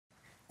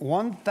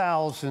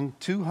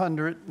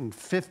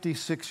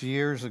1,256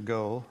 years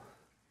ago,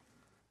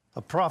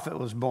 a prophet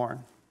was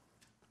born,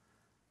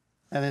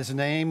 and his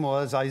name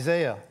was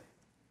Isaiah.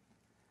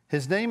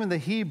 His name in the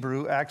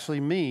Hebrew actually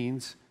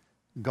means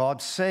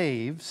God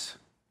saves,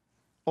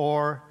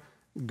 or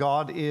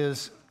God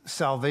is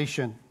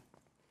salvation.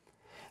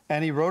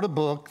 And he wrote a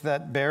book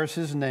that bears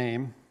his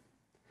name.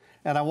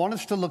 And I want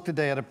us to look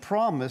today at a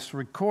promise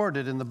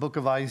recorded in the book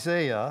of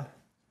Isaiah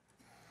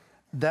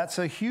that's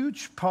a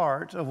huge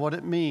part of what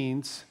it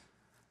means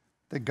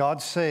that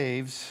God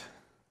saves,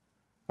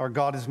 or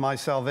God is my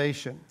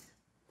salvation.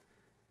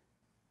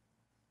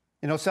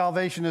 You know,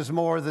 salvation is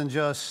more than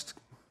just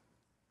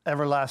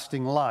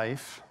everlasting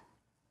life.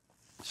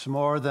 It's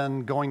more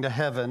than going to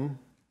heaven.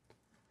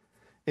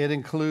 It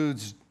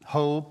includes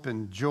hope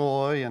and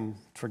joy and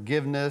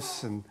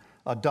forgiveness and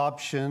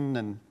adoption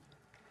and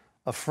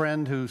a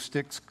friend who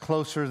sticks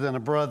closer than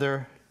a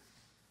brother.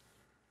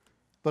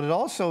 But it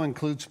also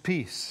includes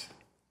peace.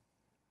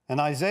 And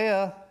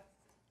Isaiah,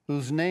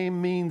 whose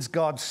name means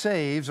God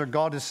saves, or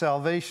God is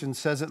salvation,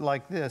 says it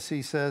like this.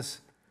 He says,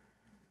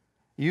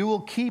 "You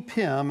will keep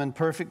him in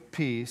perfect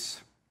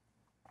peace,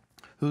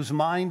 whose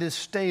mind is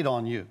stayed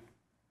on you,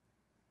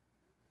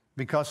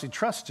 because he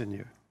trusts in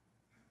you.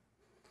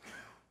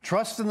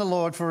 Trust in the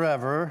Lord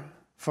forever,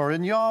 for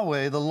in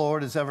Yahweh the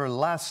Lord is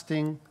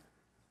everlasting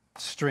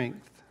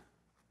strength."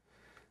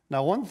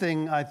 Now, one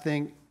thing I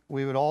think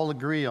we would all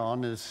agree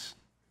on is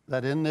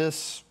that in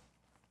this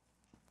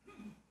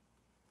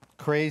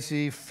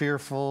crazy,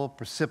 fearful,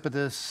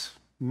 precipitous,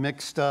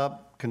 mixed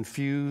up,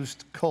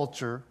 confused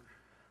culture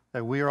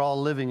that we are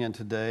all living in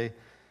today,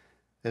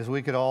 is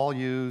we could all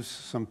use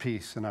some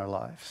peace in our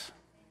lives.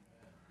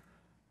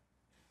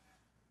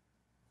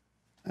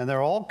 And there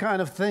are all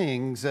kinds of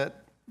things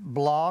that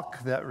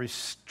block, that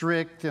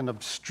restrict and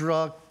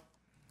obstruct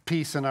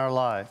peace in our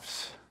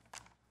lives.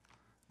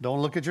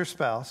 Don't look at your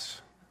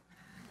spouse.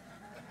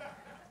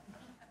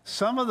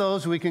 Some of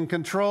those we can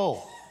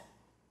control.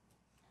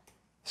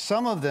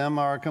 Some of them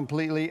are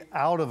completely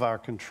out of our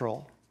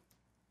control.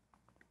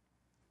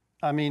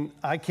 I mean,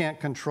 I can't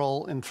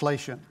control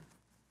inflation.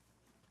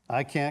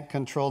 I can't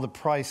control the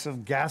price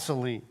of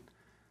gasoline.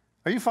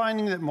 Are you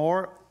finding that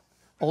more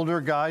older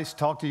guys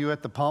talk to you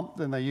at the pump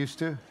than they used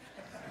to?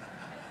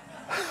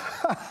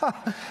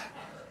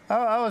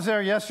 I was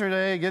there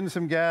yesterday getting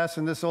some gas,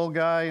 and this old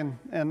guy,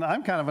 and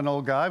I'm kind of an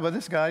old guy, but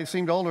this guy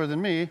seemed older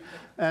than me,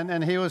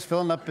 and he was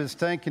filling up his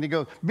tank, and he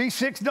goes, "Be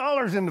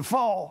 $6 in the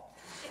fall."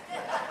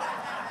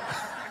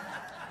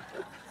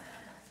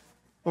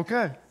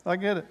 Okay, I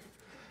get it.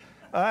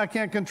 I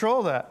can't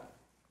control that.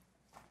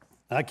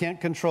 I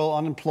can't control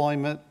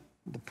unemployment,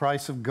 the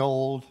price of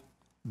gold,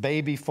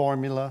 baby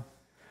formula,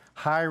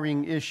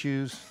 hiring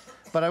issues.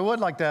 But I would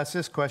like to ask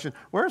this question.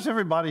 Where's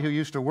everybody who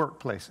used to work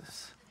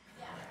places?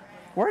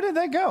 Where did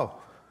they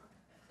go?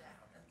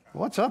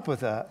 What's up with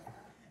that?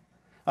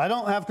 I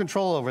don't have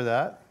control over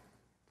that.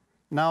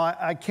 Now,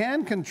 I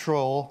can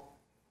control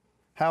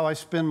how I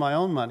spend my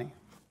own money.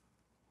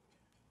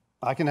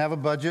 I can have a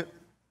budget.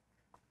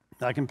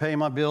 I can pay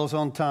my bills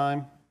on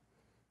time.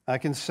 I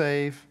can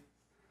save.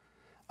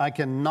 I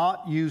can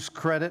not use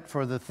credit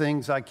for the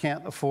things I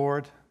can't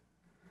afford.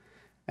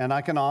 And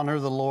I can honor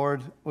the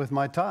Lord with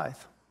my tithe.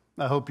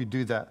 I hope you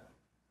do that.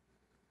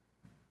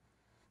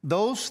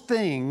 Those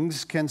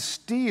things can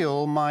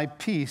steal my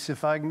peace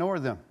if I ignore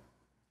them.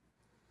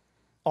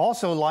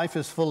 Also, life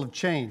is full of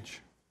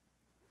change.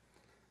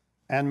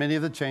 And many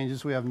of the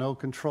changes we have no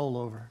control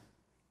over.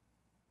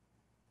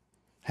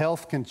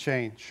 Health can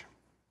change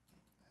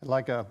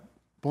like a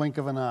blink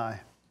of an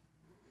eye.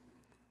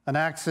 An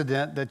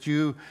accident that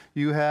you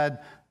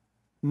had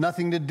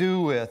nothing to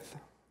do with,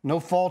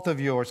 no fault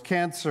of yours,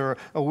 cancer,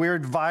 a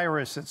weird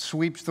virus that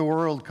sweeps the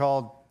world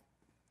called,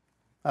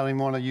 I don't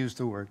even want to use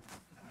the word.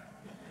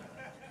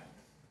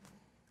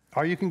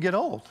 Or you can get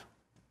old.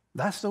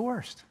 That's the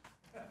worst.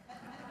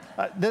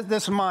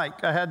 This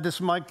mic, I had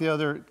this mic the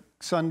other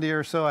Sunday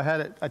or so.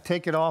 I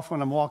take it off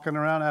when I'm walking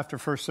around after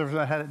first service.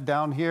 I had it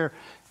down here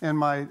in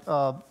my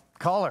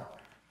collar.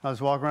 I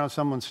was walking around,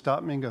 someone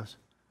stopped me and goes,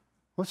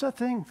 "What's that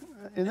thing?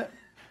 You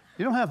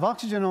don't have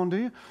oxygen on, do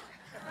you?"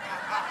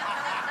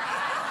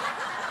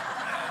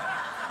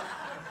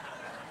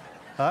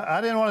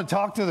 I didn't want to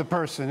talk to the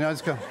person. I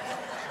just go,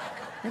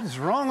 "What is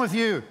wrong with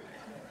you?"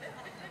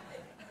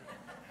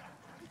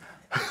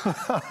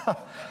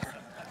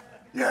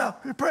 Yeah,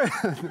 you pray.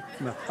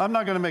 No, I'm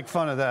not going to make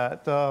fun of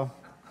that.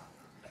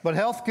 But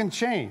health can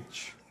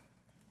change.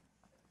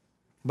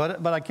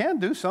 But I can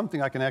do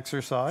something. I can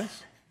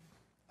exercise.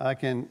 I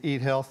can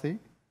eat healthy.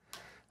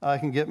 I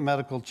can get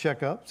medical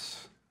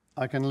checkups.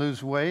 I can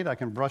lose weight. I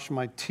can brush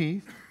my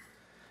teeth.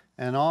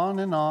 And on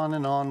and on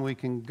and on we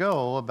can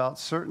go about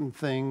certain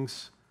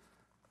things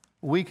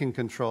we can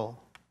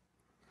control.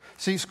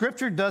 See,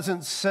 Scripture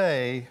doesn't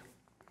say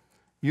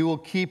you will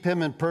keep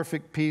him in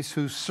perfect peace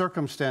whose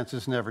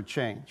circumstances never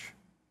change.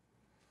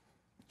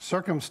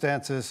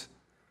 Circumstances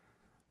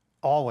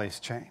always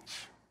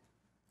change,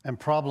 and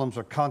problems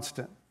are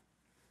constant.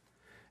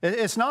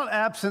 It's not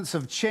absence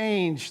of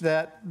change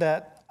that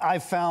I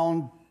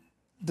found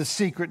the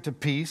secret to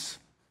peace,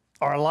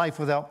 our life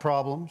without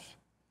problems.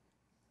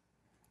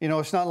 You know,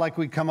 it's not like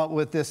we come up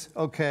with this,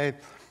 okay,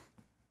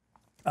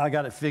 I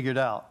got it figured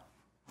out.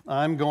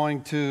 I'm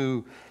going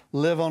to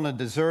live on a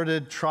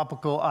deserted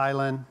tropical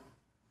island,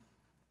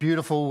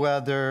 beautiful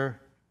weather,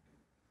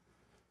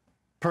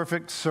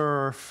 perfect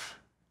surf,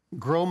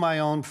 grow my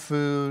own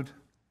food.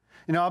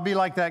 You know, I'll be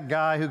like that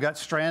guy who got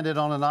stranded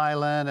on an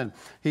island and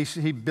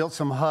he built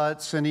some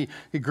huts and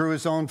he grew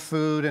his own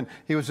food and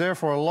he was there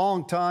for a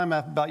long time,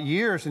 about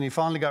years, and he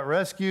finally got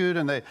rescued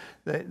and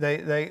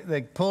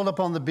they pulled up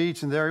on the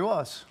beach and there he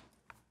was.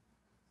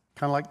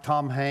 Kind of like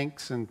Tom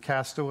Hanks in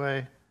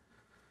Castaway.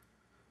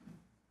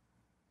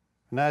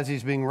 And as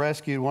he's being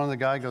rescued, one of the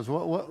guys goes,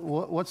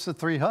 what's the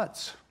 3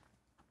 huts?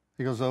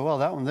 He goes, oh, well,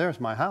 that one there is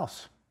my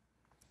house.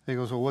 He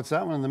goes, well, what's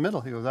that one in the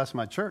middle? He goes, that's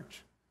my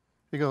church.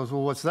 He goes,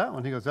 well, what's that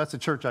one? He goes, that's the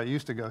church I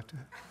used to go to.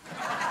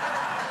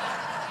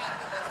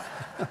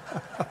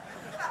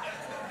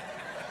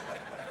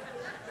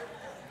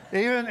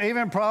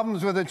 Even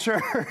problems with the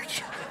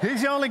church.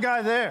 He's the only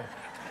guy there.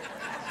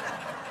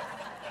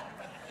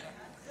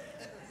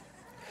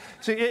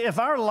 See, if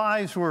our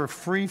lives were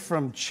free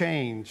from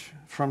change,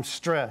 from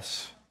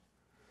stress,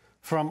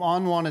 from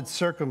unwanted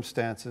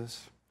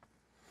circumstances,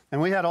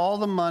 and we had all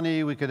the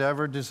money we could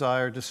ever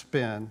desire to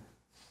spend,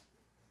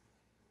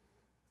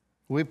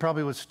 we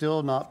probably would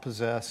still not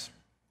possess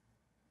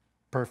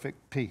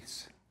perfect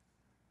peace.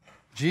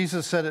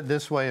 Jesus said it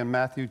this way in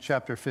Matthew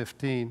chapter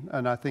 15,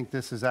 and I think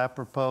this is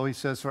apropos. He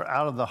says, for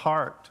out of the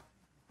heart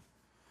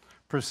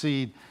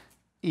proceed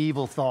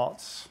evil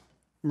thoughts,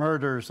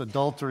 murders,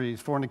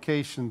 adulteries,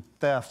 fornication,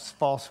 thefts,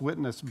 false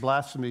witness,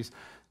 blasphemies.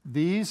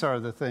 These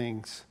are the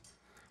things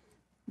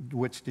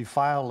which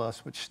defile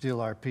us, which steal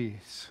our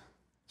peace.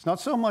 It's not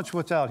so much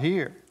what's out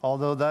here,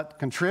 although that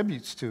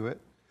contributes to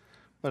it.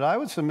 But I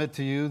would submit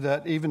to you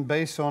that even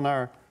based on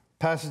our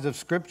passage of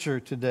Scripture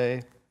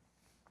today,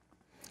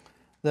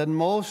 that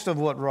most of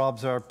what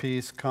robs our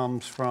peace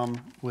comes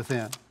from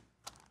within,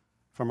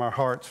 from our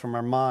hearts, from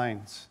our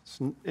minds.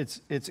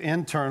 It's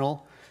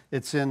internal.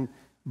 It's in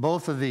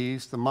both of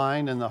these, the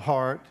mind and the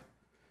heart.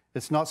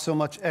 It's not so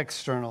much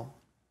external.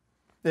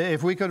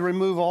 If we could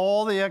remove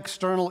all the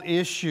external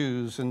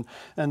issues and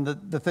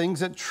the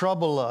things that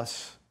trouble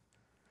us,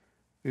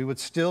 we would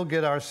still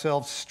get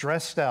ourselves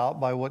stressed out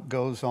by what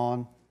goes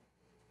on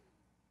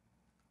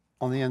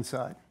the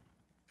inside.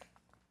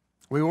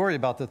 We worry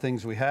about the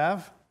things we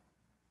have,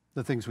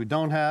 the things we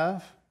don't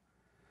have,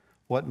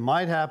 what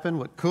might happen,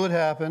 what could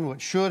happen, what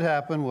should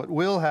happen, what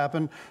will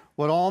happen,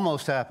 what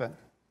almost happened.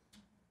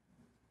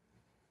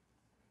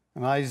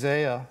 And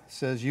Isaiah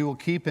says, you will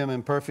keep him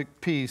in perfect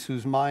peace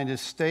whose mind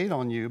is stayed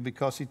on you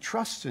because he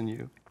trusts in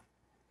you.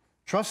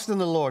 Trust in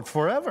the Lord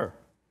forever.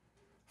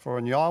 For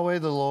in Yahweh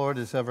the Lord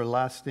is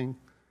everlasting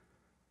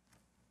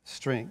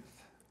strength.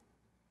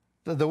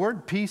 The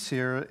word peace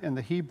here in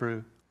the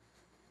Hebrew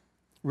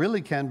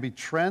really can be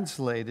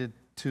translated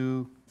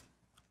to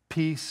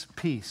peace,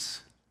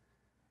 peace.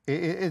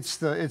 It's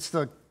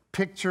the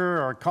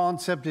picture or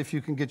concept, if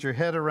you can get your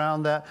head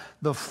around that,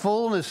 the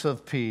fullness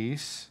of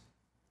peace.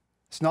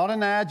 It's not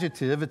an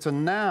adjective, it's a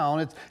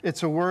noun.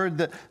 It's a word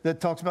that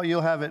talks about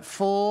you'll have it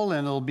full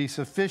and it'll be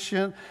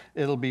sufficient,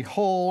 it'll be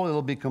whole,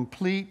 it'll be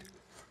complete.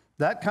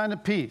 That kind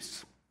of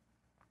peace,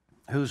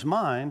 whose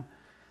mind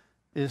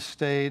is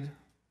stayed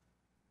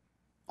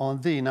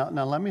on thee. Now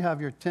let me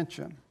have your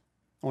attention.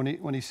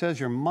 When he says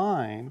your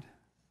mind,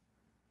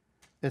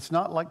 it's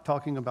not like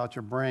talking about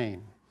your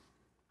brain.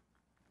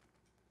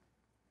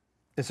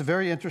 It's a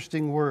very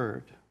interesting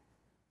word.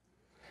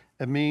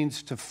 It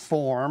means to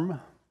form.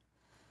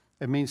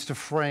 It means to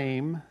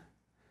frame.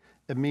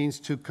 It means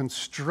to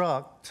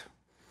construct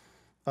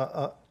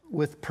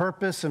with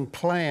purpose and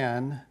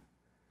plan.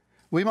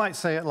 We might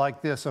say it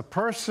like this: a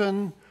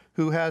person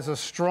who has a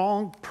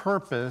strong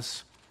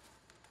purpose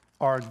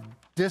or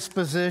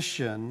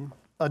disposition,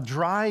 a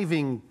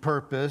driving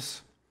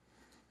purpose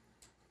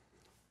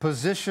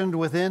positioned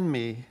within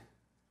me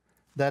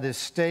that is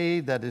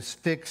stayed, that is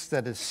fixed,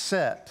 that is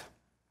set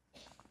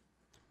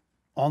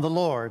on the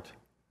Lord.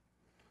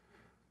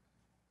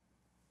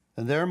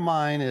 And their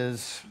mind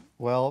is,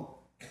 well,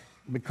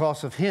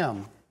 because of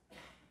Him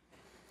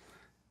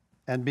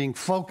and being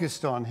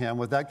focused on Him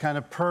with that kind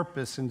of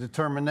purpose and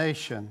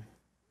determination,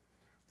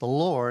 the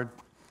Lord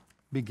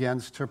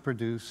begins to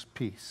produce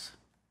peace.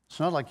 It's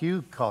not like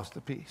you caused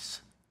the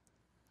peace.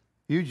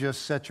 You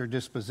just set your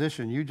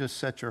disposition. You just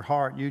set your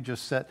heart. You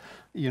just set,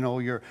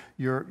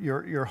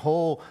 your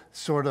whole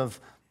sort of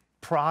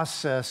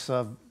process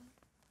of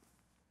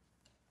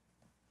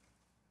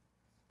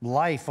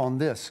life on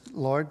this.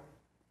 Lord,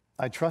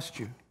 I trust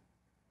you.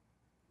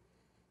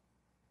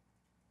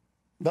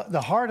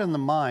 The heart and the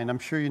mind, I'm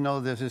sure you know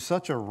this, is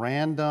such a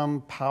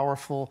random,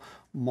 powerful,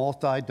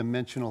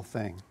 multi-dimensional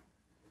thing.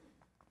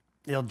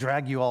 It'll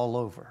drag you all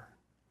over.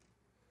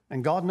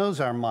 And God knows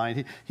our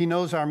mind. He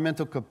knows our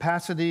mental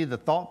capacity, the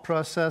thought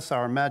process,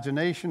 our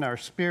imagination, our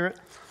spirit.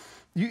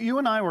 You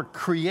and I were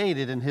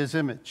created in His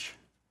image.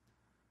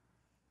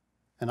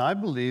 And I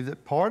believe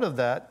that part of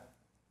that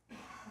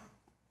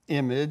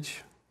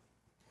image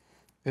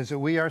is that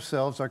we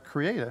ourselves are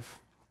creative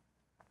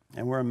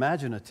and we're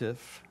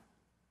imaginative.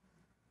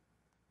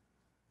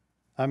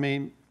 I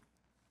mean,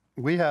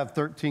 we have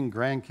 13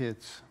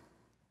 grandkids,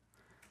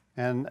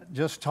 and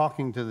just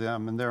talking to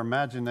them and their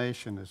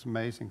imagination is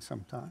amazing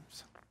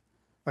sometimes.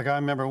 Like I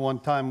remember one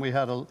time we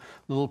had a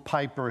little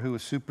Piper who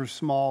was super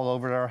small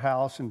over at our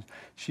house, and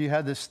she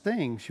had this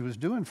thing she was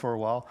doing for a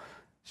while.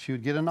 She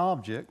would get an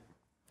object,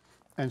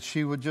 and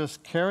she would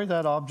just carry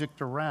that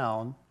object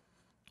around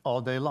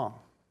all day long.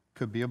 It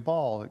could be a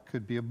ball, it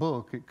could be a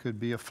book, it could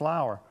be a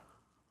flower.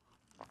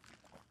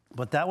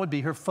 But that would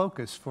be her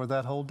focus for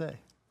that whole day.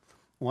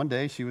 One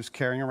day she was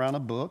carrying around a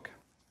book,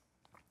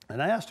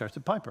 and I asked her, I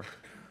said, Piper,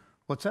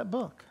 what's that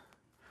book?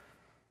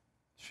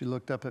 She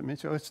looked up at me and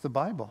said, oh, it's the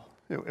Bible.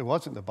 It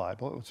wasn't the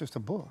Bible, it was just a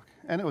book,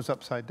 and it was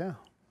upside down.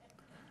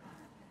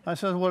 I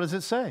said, what does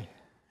it say?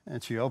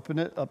 And she opened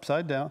it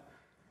upside down.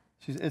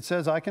 It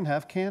says, I can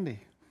have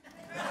candy.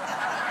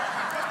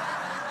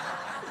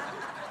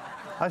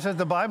 I said,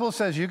 the Bible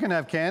says you can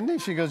have candy?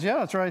 She goes,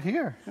 yeah, it's right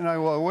here. And I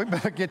go, well, we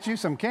better get you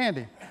some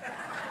candy.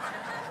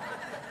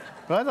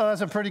 But I thought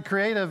that's a pretty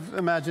creative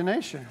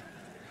imagination.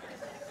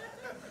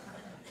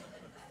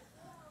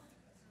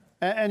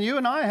 And you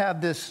and I have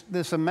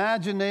this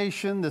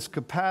imagination, this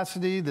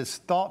capacity, this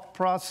thought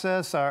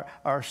process.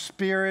 Our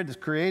spirit is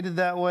created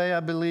that way,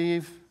 I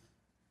believe.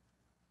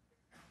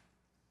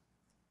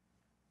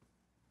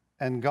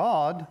 And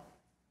God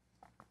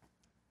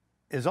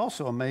is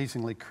also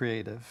amazingly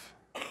creative.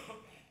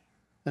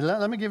 And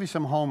let me give you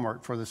some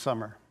homework for the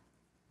summer.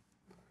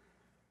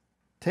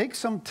 Take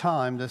some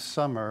time this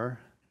summer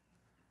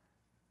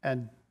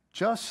and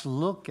just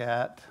look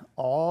at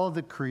all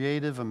the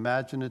creative,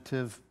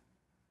 imaginative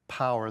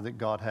power that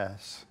God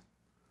has.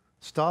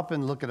 Stop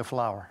and look at a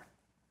flower,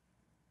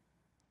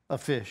 a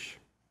fish.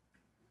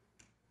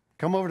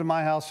 Come over to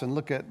my house and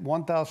look at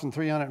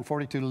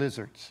 1,342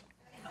 lizards.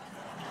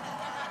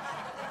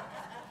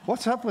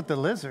 What's up with the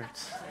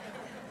lizards?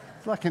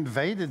 It's like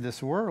invaded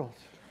this world.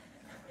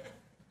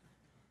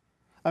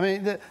 I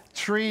mean, the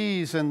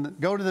trees, and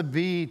go to the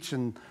beach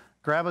and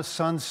grab a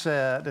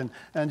sunset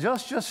and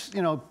just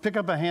pick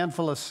up a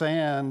handful of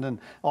sand and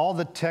all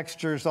the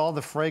textures, all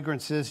the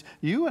fragrances.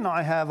 You and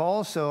I have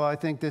also, I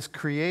think, this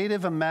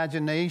creative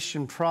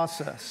imagination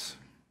process.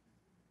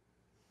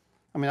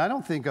 I mean, I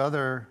don't think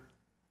other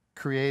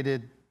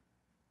created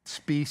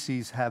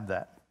species have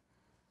that.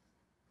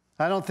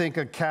 I don't think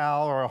a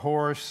cow or a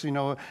horse,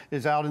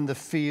 is out in the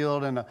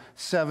field and a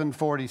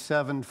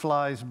 747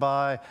 flies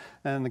by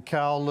and the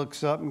cow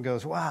looks up and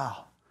goes,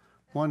 wow,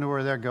 wonder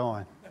where they're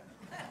going.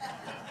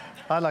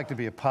 I'd like to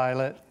be a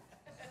pilot.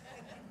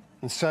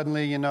 And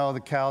suddenly,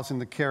 the cow's in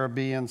the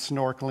Caribbean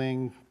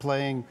snorkeling,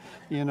 playing,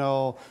 in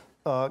the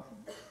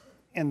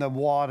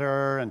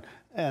water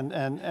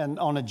and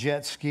on a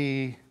jet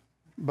ski.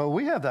 But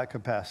we have that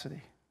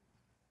capacity.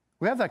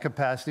 We have that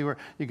capacity where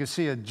you can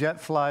see a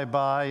jet fly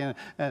by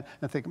and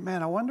think,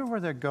 man, I wonder where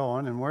they're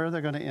going and where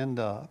they're going to end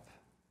up.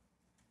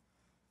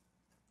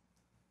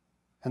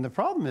 And the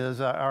problem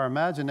is our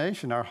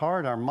imagination, our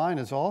heart, our mind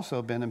has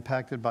also been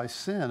impacted by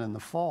sin and the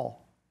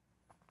fall.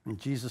 And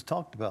Jesus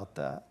talked about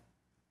that.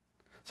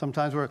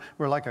 Sometimes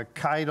we're like a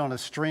kite on a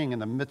string in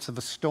the midst of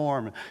a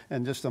storm,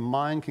 and just the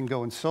mind can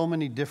go in so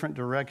many different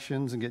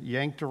directions and get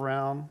yanked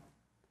around.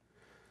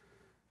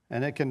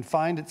 And it can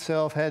find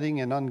itself heading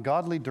in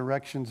ungodly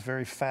directions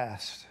very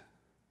fast.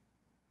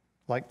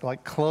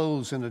 Like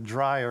clothes in a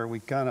dryer,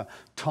 we kind of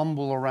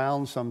tumble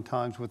around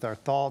sometimes with our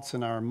thoughts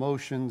and our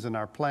emotions and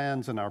our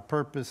plans and our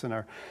purpose and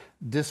our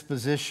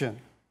disposition.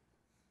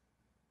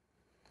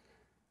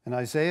 And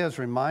Isaiah is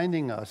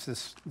reminding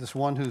us, this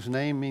one whose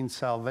name means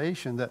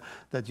salvation,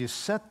 that you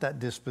set that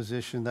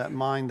disposition, that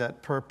mind,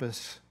 that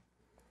purpose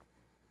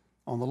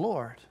on the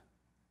Lord.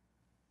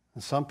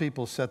 And some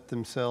people set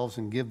themselves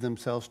and give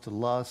themselves to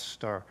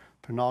lust or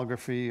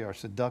pornography or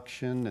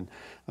seduction and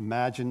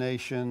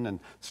imagination,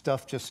 and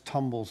stuff just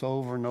tumbles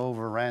over and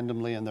over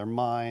randomly in their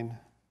mind.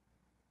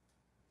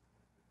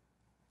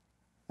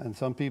 And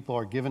some people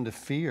are given to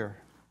fear.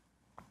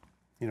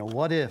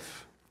 What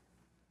if?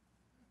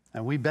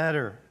 And we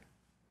better.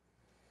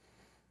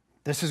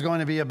 This is going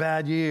to be a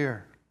bad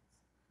year.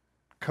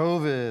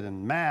 COVID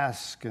and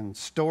masks and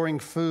storing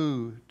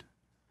food.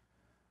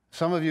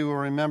 Some of you will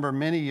remember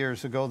many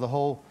years ago the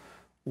whole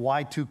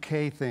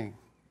Y2K thing.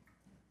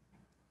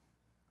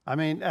 I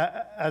mean,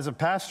 as a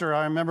pastor,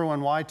 I remember when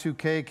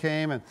Y2K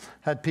came and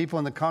had people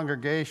in the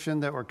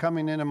congregation that were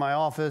coming into my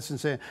office and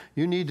saying,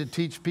 you need to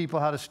teach people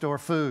how to store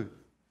food.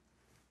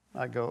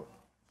 I go,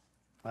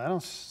 I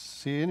don't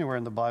see anywhere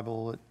in the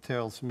Bible that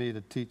tells me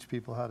to teach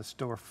people how to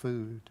store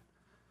food.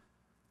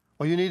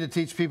 Or you need to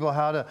teach people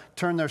how to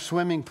turn their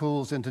swimming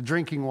pools into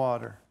drinking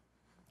water.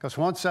 Because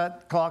once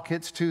that clock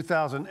hits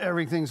 2,000,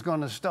 everything's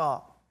going to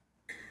stop.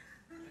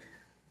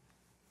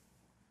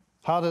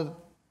 How to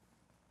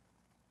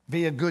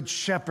be a good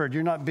shepherd.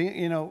 You're not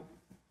being,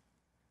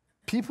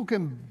 people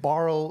can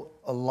borrow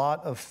a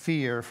lot of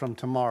fear from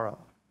tomorrow,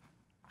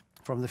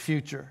 from the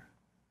future.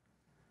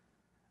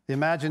 The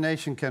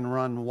imagination can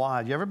run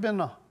wide. You ever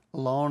been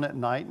alone at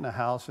night in a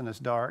house and it's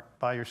dark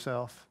by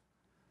yourself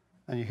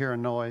and you hear a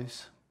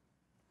noise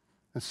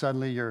and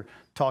suddenly you're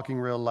talking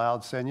real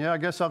loud saying, yeah, I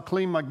guess I'll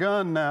clean my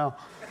gun now.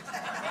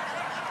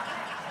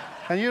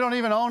 And you don't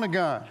even own a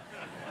gun.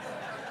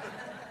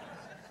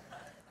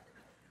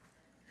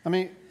 I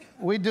mean,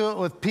 we do it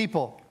with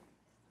people,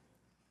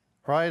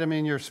 right? I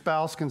mean, your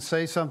spouse can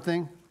say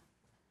something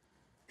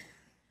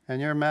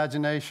and your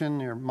imagination,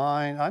 your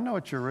mind, I know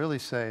what you're really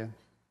saying.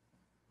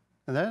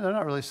 And they're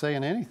not really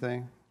saying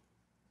anything.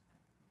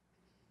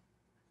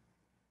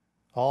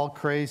 All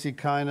crazy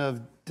kind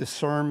of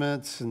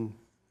discernments and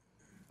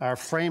our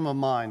frame of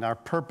mind, our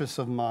purpose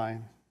of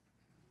mind.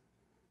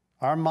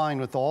 Our mind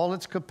with all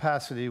its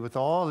capacity, with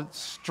all its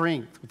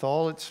strength, with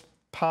all its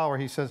power,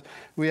 he says,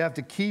 we have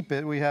to keep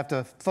it, we have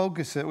to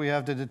focus it, we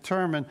have to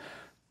determine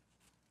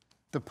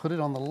to put it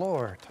on the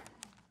Lord.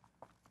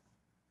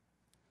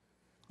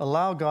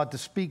 Allow God to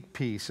speak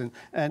peace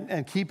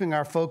and keeping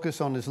our focus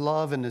on his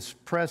love and his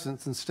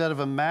presence instead of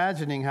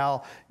imagining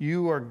how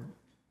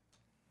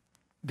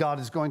God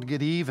is going to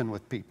get even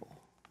with people.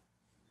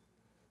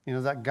 You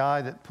know, that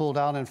guy that pulled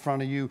out in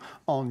front of you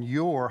on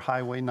your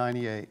Highway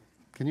 98.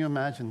 Can you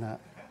imagine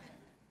that?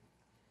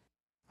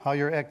 How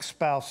your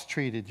ex-spouse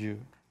treated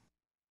you,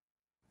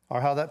 or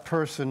how that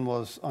person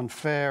was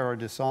unfair or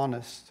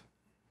dishonest,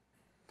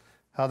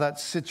 how that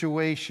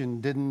situation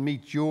didn't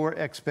meet your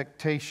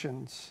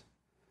expectations.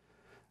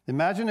 The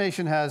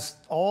imagination has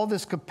all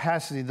this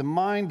capacity, the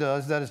mind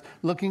does, that is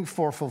looking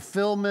for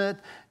fulfillment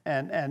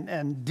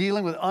and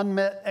dealing with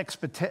unmet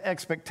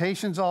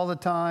expectations all the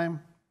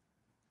time.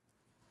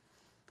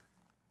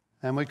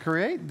 And we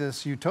create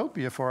this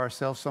utopia for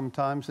ourselves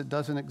sometimes that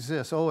doesn't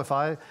exist. Oh, if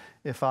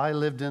I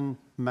lived in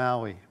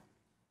Maui.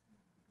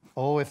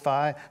 Oh, if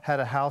I had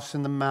a house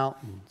in the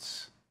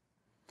mountains.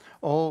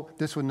 Oh,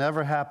 this would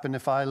never happen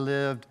if I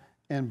lived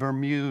in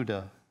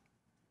Bermuda.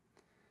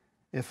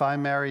 If I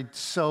married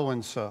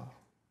so-and-so.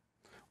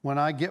 When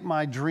I get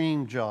my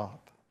dream job.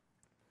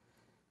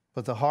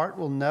 But the heart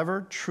will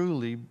never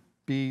truly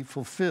be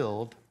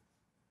fulfilled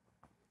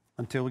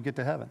until we get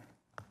to heaven.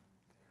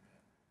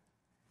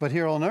 But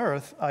here on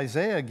earth,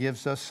 Isaiah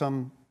gives us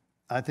some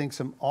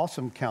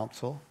awesome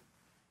counsel.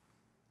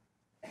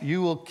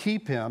 You will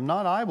keep him,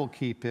 not I will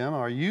keep him,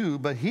 or you,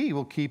 but he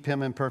will keep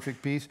him in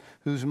perfect peace,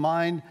 whose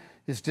mind,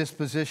 his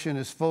disposition,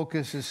 his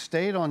focus is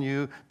stayed on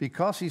you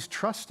because he's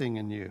trusting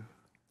in you.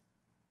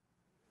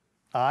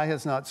 Eye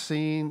has not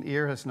seen,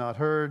 ear has not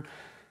heard,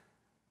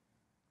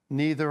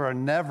 neither or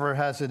never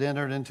has it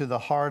entered into the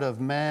heart of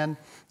man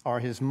or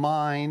his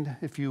mind,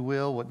 if you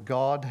will, what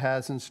God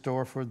has in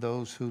store for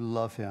those who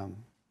love him.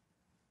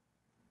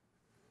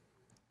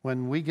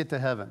 When we get to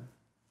heaven,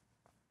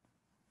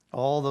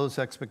 all those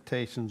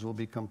expectations will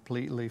be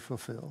completely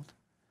fulfilled.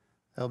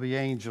 There'll be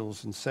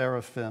angels and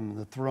seraphim and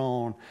the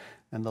throne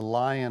and the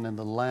lion and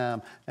the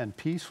lamb, and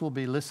peace will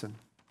be, listen,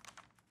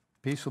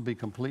 peace will be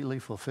completely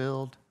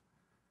fulfilled,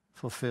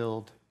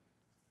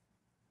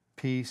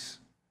 peace,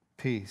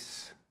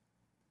 peace.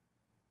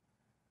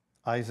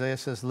 Isaiah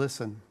says,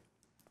 listen,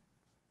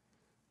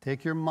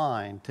 take your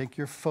mind, take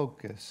your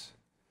focus,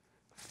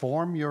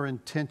 form your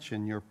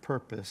intention, your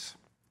purpose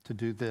to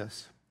do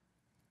this,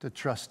 to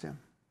trust him.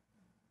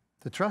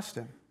 To trust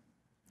him.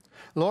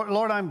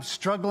 Lord, I'm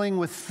struggling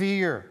with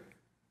fear.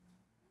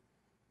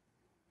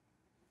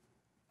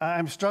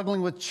 I'm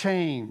struggling with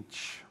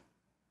change,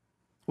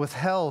 with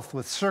health,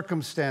 with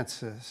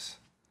circumstances.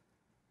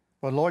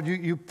 But Lord,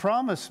 you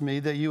promised me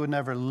that you would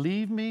never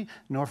leave me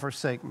nor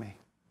forsake me.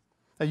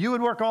 That you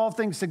would work all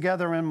things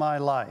together in my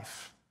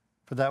life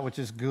for that which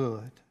is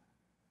good.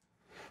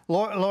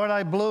 Lord,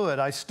 I blew it.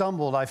 I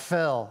stumbled. I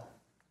fell.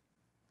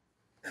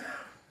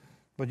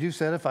 But you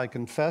said if I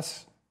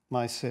confess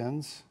my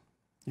sins,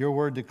 your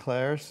word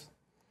declares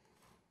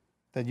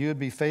that you would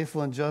be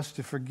faithful and just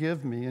to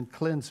forgive me and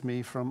cleanse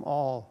me from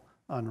all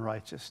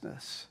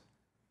unrighteousness.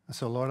 And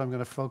so, Lord, I'm going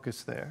to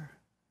focus there.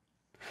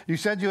 You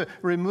said you would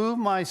remove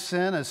my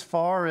sin as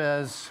far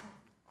as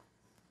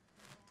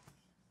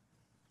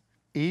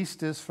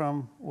east is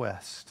from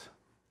west.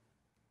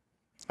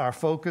 Our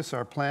focus,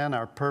 our plan,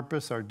 our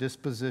purpose, our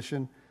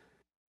disposition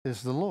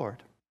is the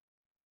Lord,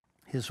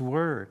 his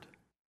word.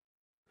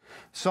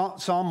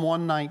 Psalm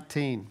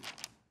 119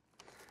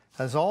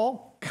 has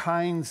all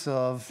kinds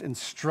of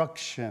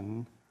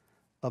instruction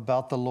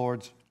about the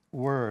Lord's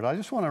word. I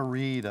just want to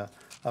read a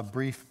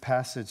brief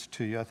passage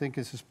to you. I think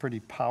this is pretty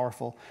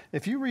powerful.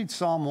 If you read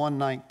Psalm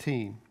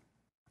 119,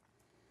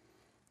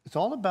 it's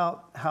all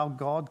about how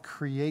God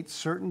creates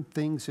certain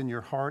things in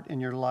your heart, in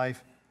your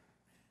life,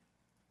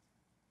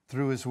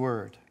 through his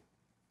word.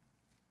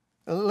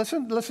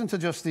 Listen to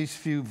just these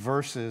few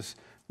verses,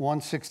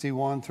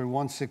 161 through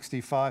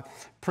 165.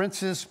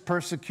 Princes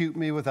persecute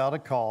me without a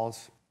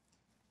cause,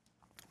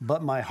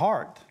 but my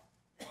heart,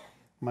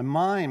 my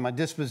mind, my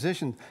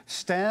disposition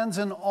stands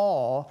in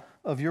awe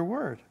of your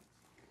word.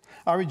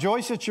 I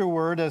rejoice at your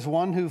word as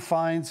one who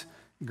finds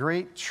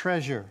great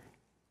treasure.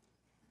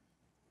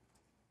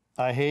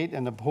 I hate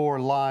and abhor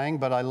lying,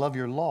 but I love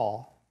your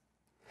law.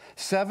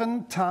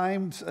 7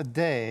 times a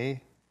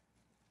day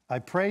I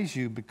praise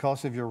you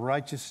because of your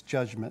righteous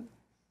judgment.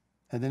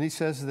 And then he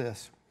says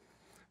this,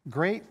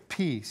 great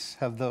peace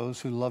have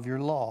those who love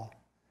your law,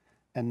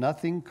 and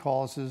nothing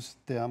causes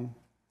them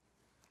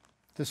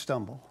to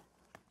stumble.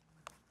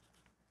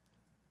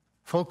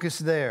 Focus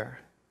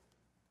there.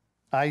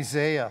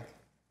 Isaiah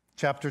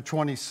chapter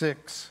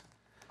 26,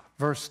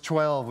 verse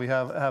 12, we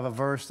have a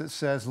verse that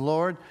says,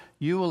 Lord,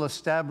 you will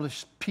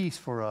establish peace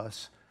for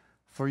us,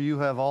 for you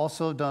have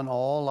also done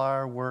all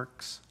our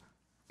works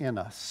in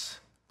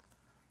us.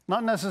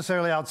 Not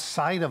necessarily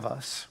outside of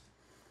us,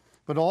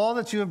 but all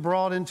that you have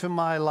brought into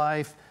my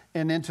life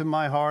and into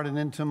my heart and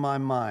into my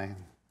mind.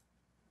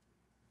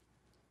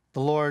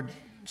 The Lord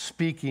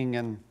speaking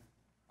in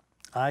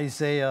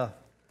Isaiah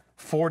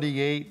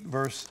 48,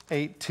 verse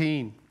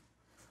 18.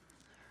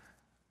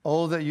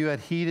 Oh, that you had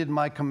heeded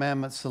my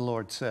commandments, the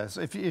Lord says.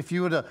 If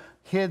you would have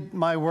hid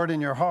my word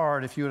in your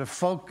heart, if you would have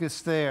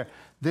focused there,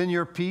 then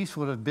your peace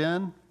would have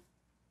been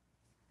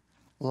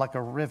like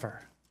a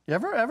river. You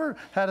ever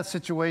had a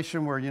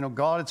situation where,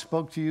 God had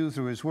spoke to you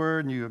through his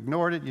word and you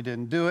ignored it, you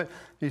didn't do it?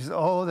 He said,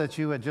 oh, that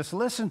you had just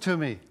listened to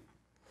me.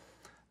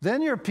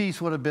 Then your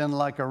peace would have been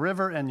like a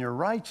river and your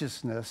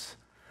righteousness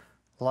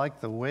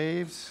like the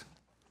waves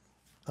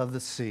of the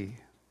sea.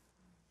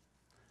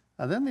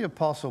 And then the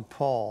Apostle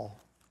Paul,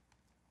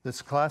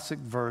 this classic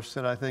verse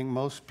that I think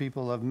most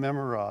people have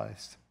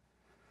memorized,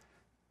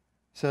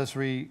 says,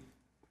 rejoice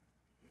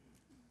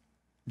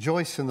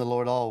in the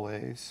Lord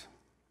always.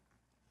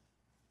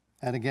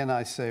 And again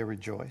I say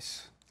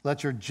rejoice.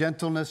 Let your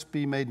gentleness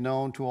be made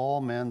known to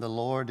all men. The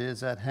Lord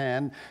is at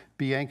hand.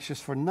 Be anxious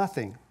for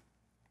nothing,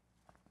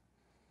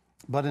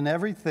 but in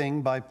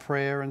everything by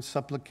prayer and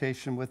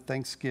supplication with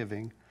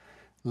thanksgiving,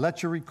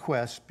 let your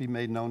requests be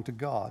made known to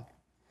God.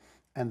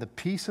 And the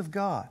peace of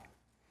God,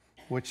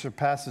 which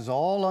surpasses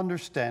all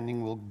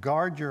understanding, will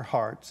guard your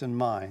hearts and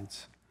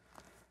minds.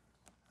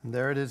 And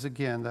there it is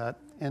again, that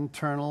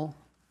internal,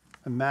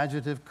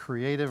 imaginative,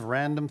 creative,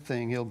 random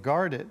thing. He'll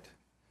guard it,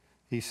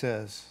 he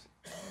says,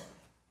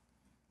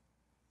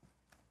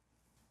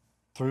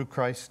 through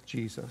Christ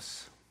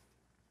Jesus.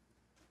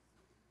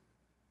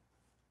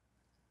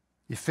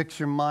 You fix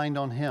your mind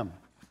on him.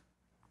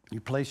 You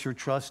place your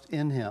trust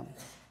in him,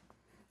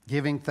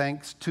 giving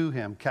thanks to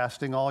him,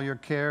 casting all your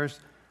cares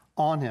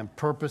on him,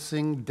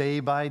 purposing day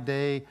by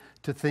day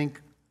to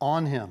think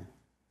on him.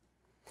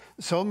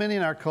 So many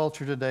in our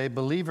culture today,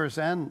 believers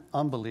and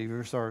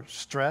unbelievers, are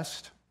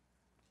stressed,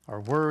 are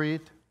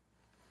worried,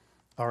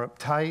 are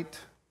uptight.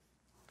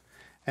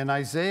 And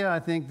Isaiah, I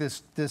think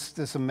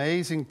this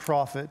amazing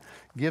prophet,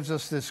 gives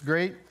us this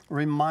great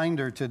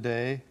reminder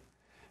today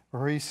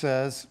where he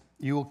says,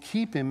 you will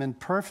keep him in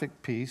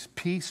perfect peace,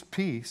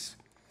 peace,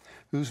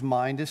 whose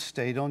mind is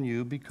stayed on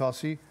you because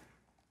he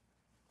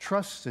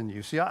trusts in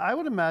you. See, I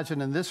would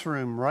imagine in this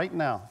room right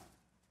now,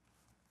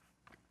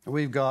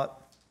 we've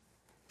got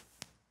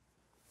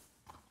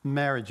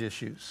marriage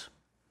issues.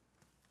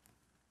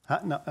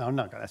 No, I'm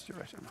not going to ask you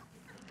right now.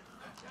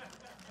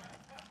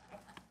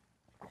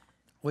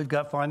 We've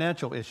got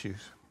financial issues.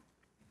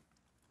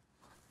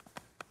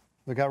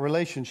 We've got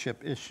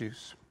relationship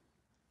issues.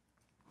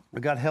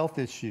 We've got health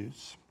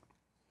issues.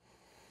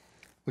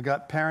 We've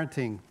got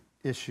parenting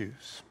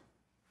issues.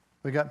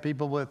 We've got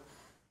people with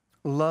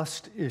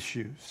lust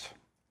issues,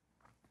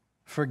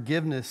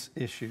 forgiveness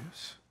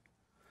issues,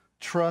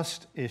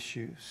 trust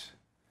issues,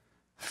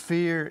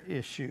 fear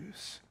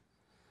issues.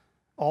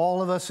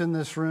 All of us in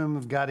this room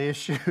have got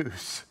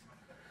issues.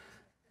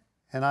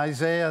 And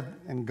Isaiah,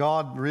 and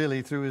God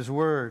really through his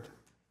word,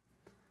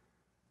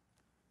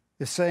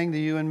 is saying to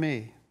you and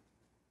me,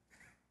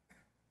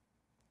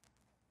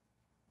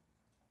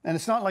 and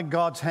it's not like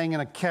God's hanging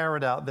a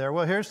carrot out there.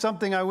 Well, here's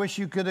something I wish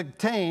you could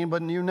attain,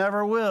 but you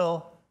never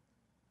will.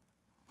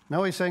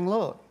 No, he's saying,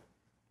 look,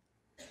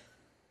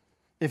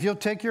 if you'll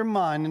take your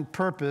mind and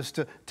purpose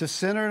to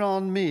center it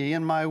on me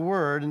and my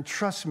word and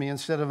trust me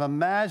instead of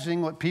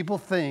imagining what people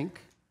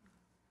think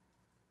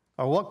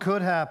or what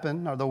could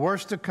happen or the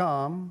worst to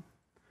come,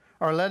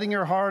 or letting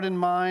your heart and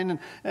mind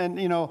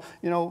and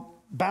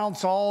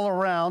bounce all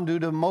around due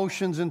to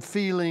emotions and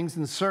feelings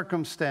and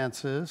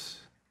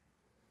circumstances.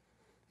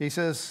 He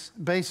says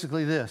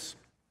basically this,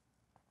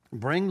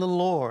 bring the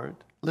Lord,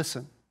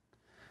 listen,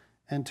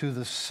 into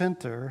the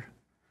center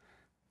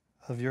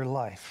of your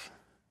life.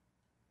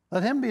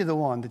 Let him be the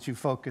one that you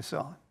focus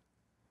on.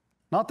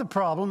 Not the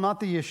problem, not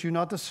the issue,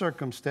 not the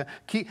circumstance.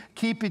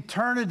 Keep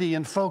eternity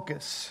in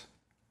focus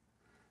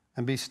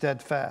and be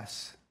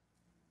steadfast.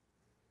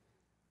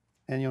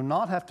 And you'll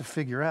not have to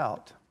figure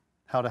out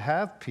how to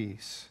have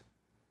peace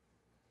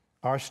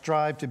or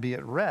strive to be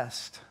at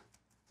rest.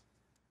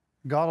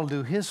 God will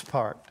do his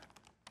part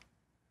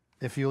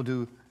if you'll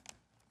do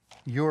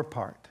your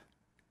part.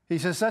 He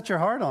says, set your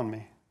heart on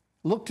me.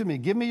 Look to me.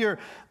 Give me your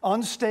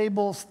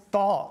unstable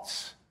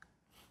thoughts.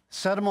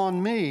 Set them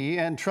on me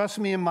and trust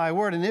me in my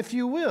word. And if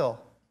you will,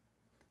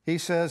 he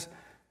says,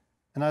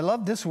 and I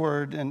love this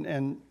word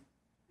and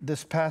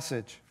this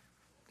passage,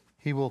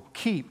 he will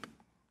keep.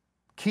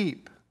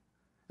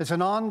 It's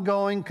an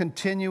ongoing,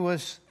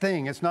 continuous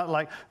thing. It's not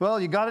like,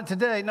 well, you got it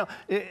today. No,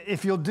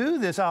 if you'll do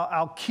this,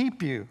 I'll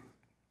keep you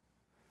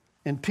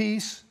in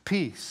peace,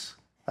 peace.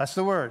 That's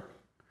the word.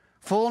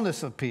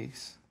 Fullness of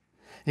peace.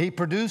 He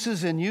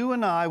produces in you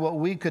and I what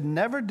we could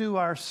never do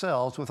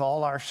ourselves with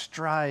all our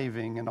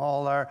striving and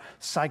all our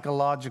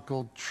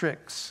psychological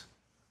tricks.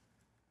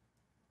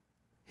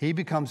 He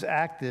becomes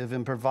active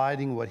in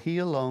providing what He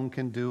alone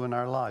can do in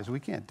our lives. We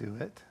can't do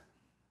it.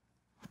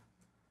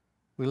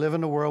 We live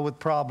in a world with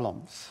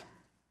problems.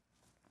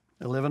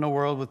 We live in a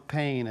world with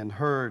pain and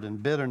hurt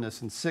and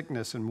bitterness and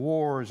sickness and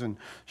wars and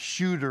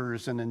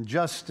shooters and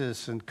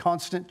injustice and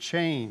constant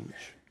change.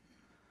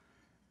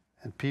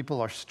 And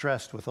people are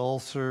stressed with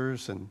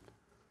ulcers and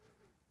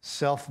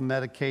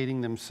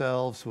self-medicating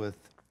themselves with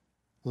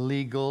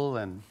legal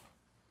and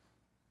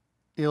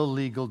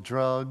illegal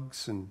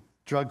drugs and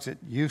drugs that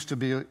used to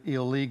be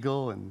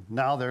illegal and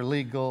now they're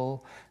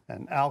legal,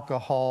 and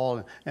alcohol,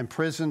 and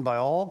imprisoned by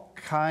all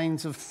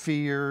kinds of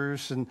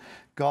fears. And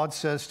God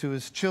says to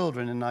His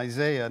children in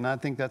Isaiah, and I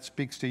think that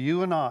speaks to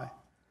you and I,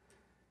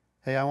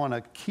 hey, I want to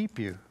keep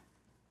you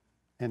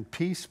in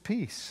peace,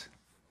 peace.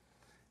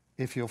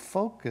 If you'll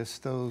focus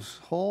those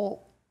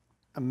whole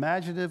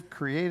imaginative,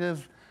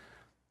 creative,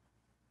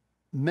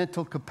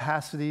 mental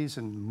capacities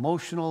and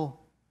emotional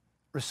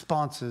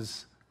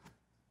responses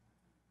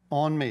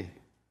on me.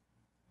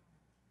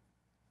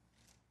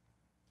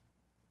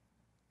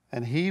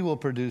 And He will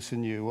produce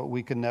in you what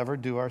we can never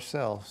do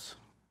ourselves.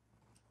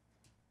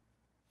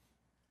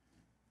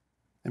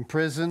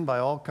 Imprisoned by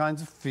all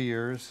kinds of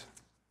fears,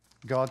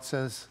 God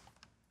says,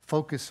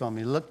 focus on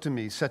me, look to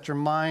me, set your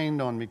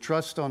mind on me,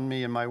 trust on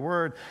me and my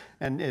word.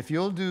 And if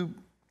you'll do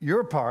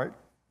your part,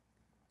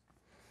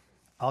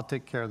 I'll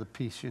take care of the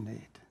peace you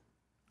need.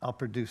 I'll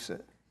produce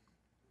it.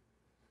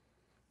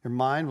 Your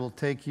mind will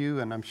take you,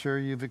 and I'm sure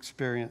you've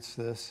experienced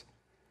this,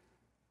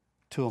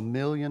 to a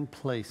million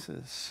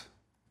places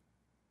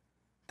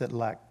that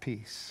lack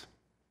peace.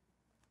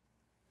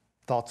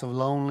 Thoughts of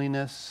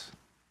loneliness,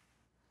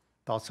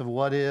 thoughts of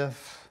what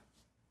if,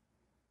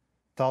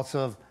 thoughts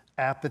of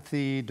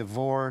apathy,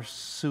 divorce,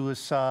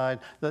 suicide.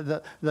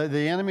 The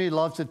enemy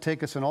loves to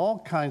take us in all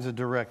kinds of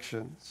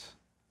directions.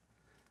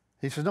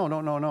 He says,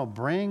 no.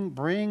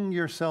 Bring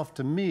yourself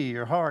to me,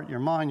 your heart, your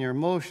mind, your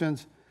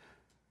emotions,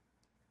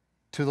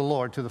 to the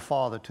Lord, to the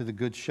Father, to the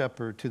Good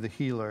Shepherd, to the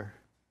Healer.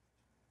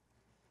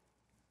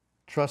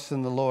 Trust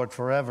in the Lord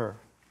forever.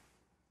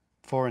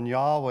 For in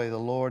Yahweh the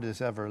Lord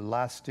is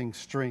everlasting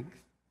strength.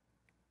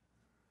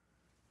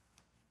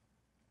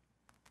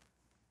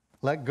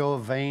 Let go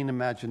of vain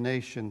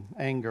imagination,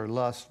 anger,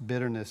 lust,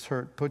 bitterness,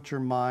 hurt. Put your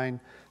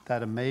mind,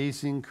 that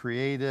amazing,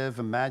 creative,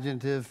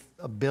 imaginative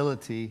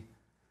ability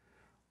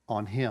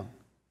on Him.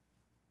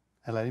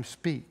 And let Him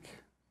speak.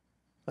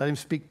 Let Him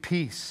speak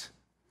peace.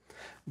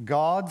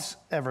 God's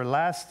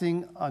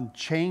everlasting,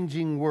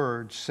 unchanging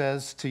word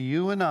says to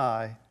you and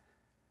I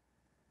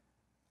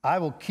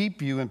will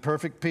keep you in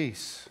perfect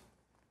peace.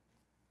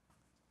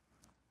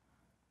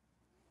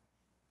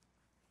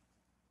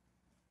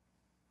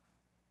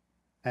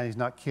 And He's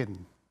not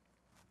kidding.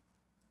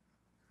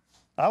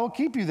 I will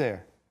keep you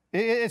there.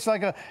 It's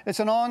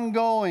an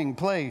ongoing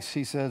place,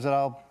 He says, that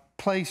I'll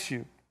place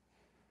you.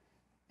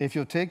 If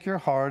you'll take your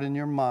heart and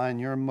your mind,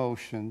 your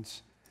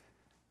emotions,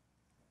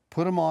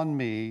 put them on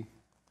me,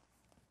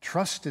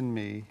 trust in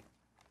me,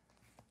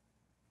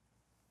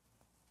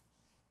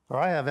 for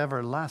I have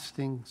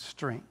everlasting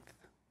strength.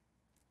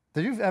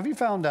 Have you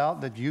found out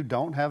that you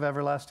don't have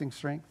everlasting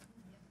strength?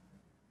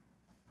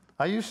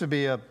 I used to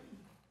be a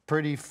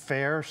pretty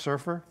fair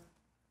surfer.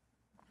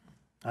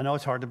 I know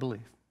it's hard to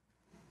believe.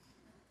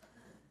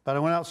 But I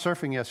went out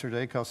surfing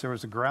yesterday because there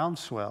was a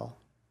groundswell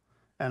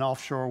and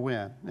offshore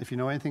wind. If you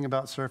know anything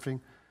about surfing,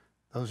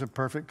 those are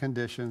perfect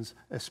conditions,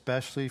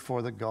 especially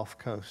for the Gulf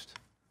Coast.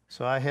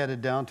 So I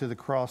headed down to the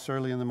cross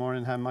early in the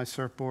morning, had my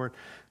surfboard,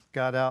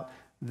 got out.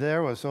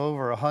 There was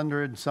over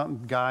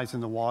 100-something guys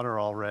in the water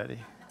already.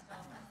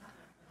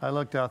 I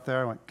looked out there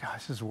and went,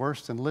 gosh, this is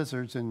worse than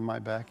lizards in my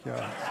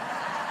backyard.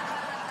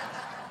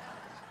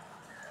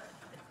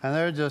 And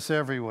they're just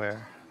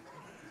everywhere.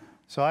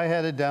 So I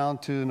headed down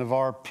to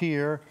Navarre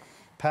Pier,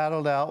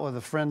 paddled out with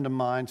a friend of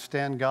mine,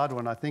 Stan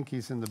Godwin. I think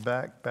he's in the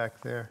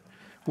back there,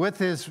 with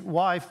his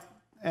wife.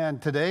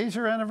 And today's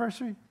your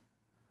anniversary?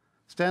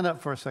 Stand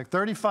up for a sec.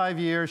 35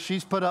 years,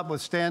 she's put up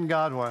with Stan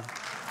Godwin.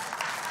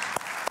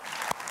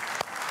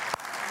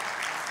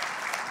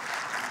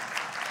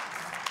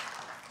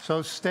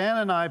 So Stan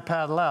and I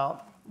paddle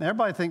out.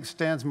 Everybody thinks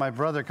Stan's my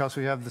brother because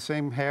we have the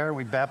same hair.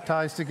 We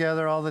baptize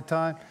together all the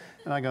time.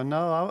 And I go,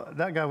 no,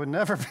 that guy would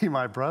never be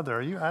my brother.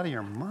 Are you out of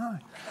your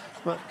mind?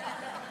 But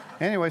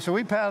anyway, so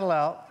we paddle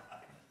out.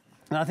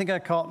 And I think I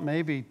caught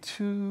maybe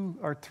 2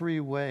 or 3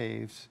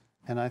 waves.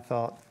 And I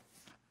thought,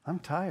 I'm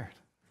tired.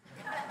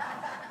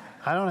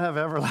 I don't have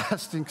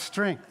everlasting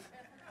strength.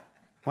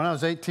 When I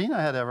was 18,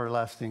 I had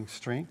everlasting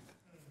strength.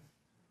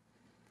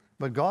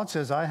 But God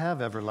says, I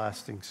have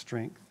everlasting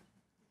strength.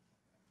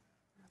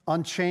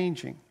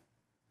 Unchanging.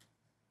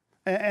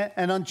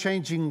 An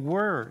unchanging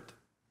word.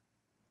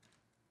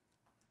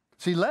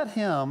 See, let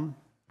him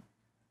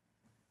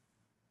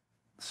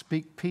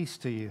speak peace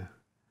to you.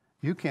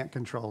 You can't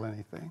control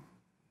anything.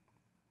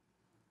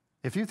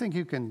 If you think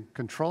you can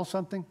control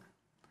something,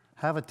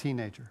 have a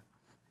teenager.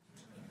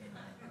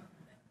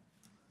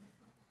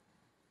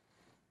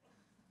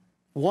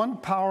 One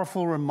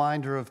powerful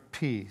reminder of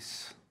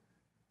peace,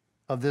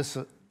 of this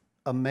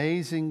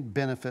amazing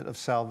benefit of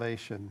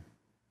salvation,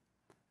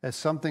 is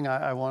something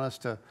I want us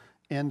to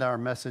end our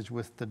message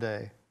with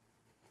today,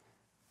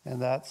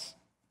 and that's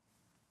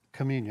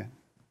communion.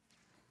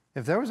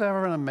 If there was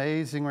ever an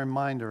amazing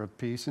reminder of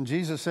peace, and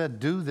Jesus said,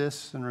 do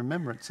this in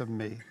remembrance of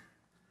me,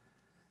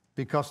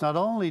 because not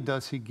only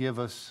does he give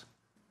us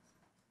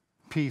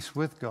peace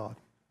with God,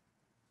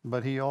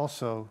 but he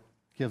also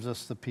gives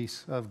us the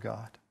peace of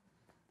God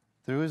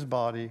through his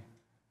body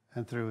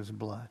and through his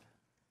blood.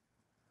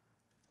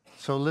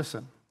 So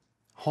listen,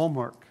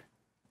 homework.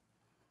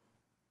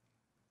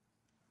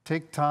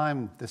 Take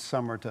time this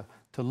summer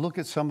to look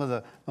at some of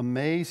the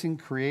amazing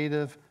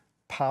creative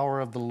power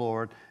of the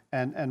Lord,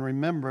 and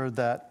remember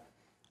that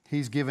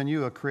he's given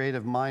you a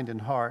creative mind and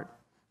heart,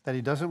 that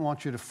he doesn't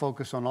want you to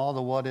focus on all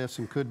the what ifs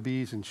and could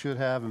be's and should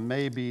have and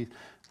maybe,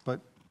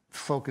 but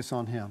focus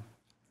on him,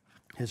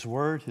 his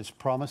word, his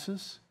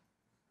promises,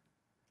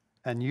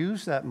 and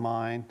use that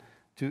mind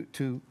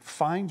to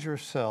find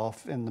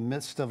yourself in the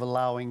midst of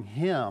allowing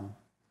him,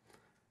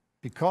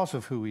 because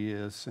of who he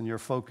is and your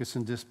focus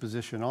and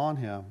disposition on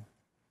him,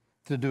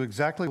 to do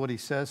exactly what he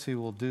says he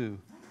will do.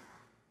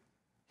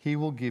 He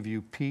will give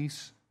you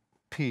peace,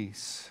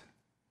 peace,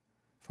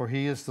 for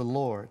he is the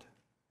Lord.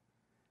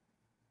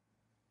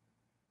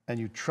 And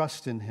you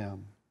trust in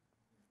him,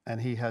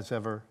 and he has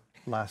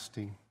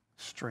everlasting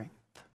strength.